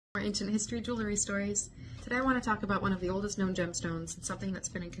for Ancient History Jewelry Stories. Today I want to talk about one of the oldest known gemstones and something that's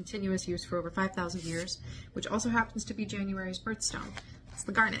been in continuous use for over 5,000 years, which also happens to be January's birthstone. It's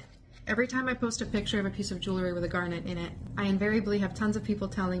the garnet. Every time I post a picture of a piece of jewelry with a garnet in it, I invariably have tons of people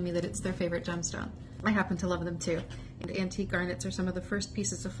telling me that it's their favorite gemstone. I happen to love them too, and antique garnets are some of the first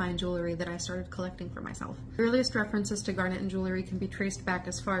pieces of fine jewelry that I started collecting for myself. The earliest references to garnet in jewelry can be traced back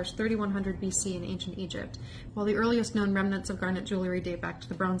as far as 3100 BC in ancient Egypt, while the earliest known remnants of garnet jewelry date back to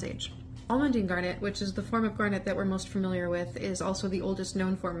the Bronze Age. Almondine garnet, which is the form of garnet that we're most familiar with, is also the oldest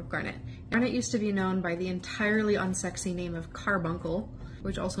known form of garnet. Garnet used to be known by the entirely unsexy name of carbuncle,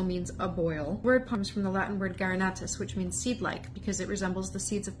 which also means a boil. The word comes from the Latin word garnatus, which means seed-like, because it resembles the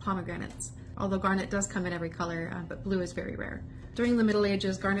seeds of pomegranates. Although garnet does come in every color, but blue is very rare. During the Middle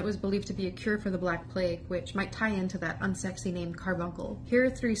Ages, garnet was believed to be a cure for the Black Plague, which might tie into that unsexy name carbuncle. Here are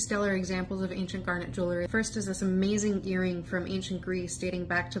three stellar examples of ancient garnet jewelry. First is this amazing earring from ancient Greece dating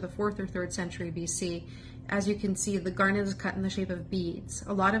back to the 4th or 3rd century BC. As you can see, the garnet is cut in the shape of beads.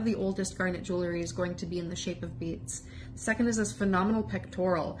 A lot of the oldest garnet jewelry is going to be in the shape of beads. Second is this phenomenal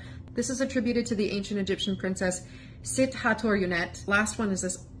pectoral. This is attributed to the ancient Egyptian princess Sit-Hator-Unet. Last one is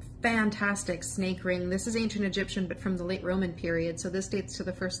this fantastic snake ring. This is ancient Egyptian, but from the late Roman period, so this dates to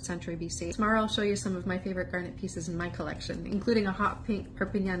the 1st century BC. Tomorrow I'll show you some of my favorite garnet pieces in my collection, including a hot pink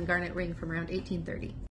Perpignan garnet ring from around 1830.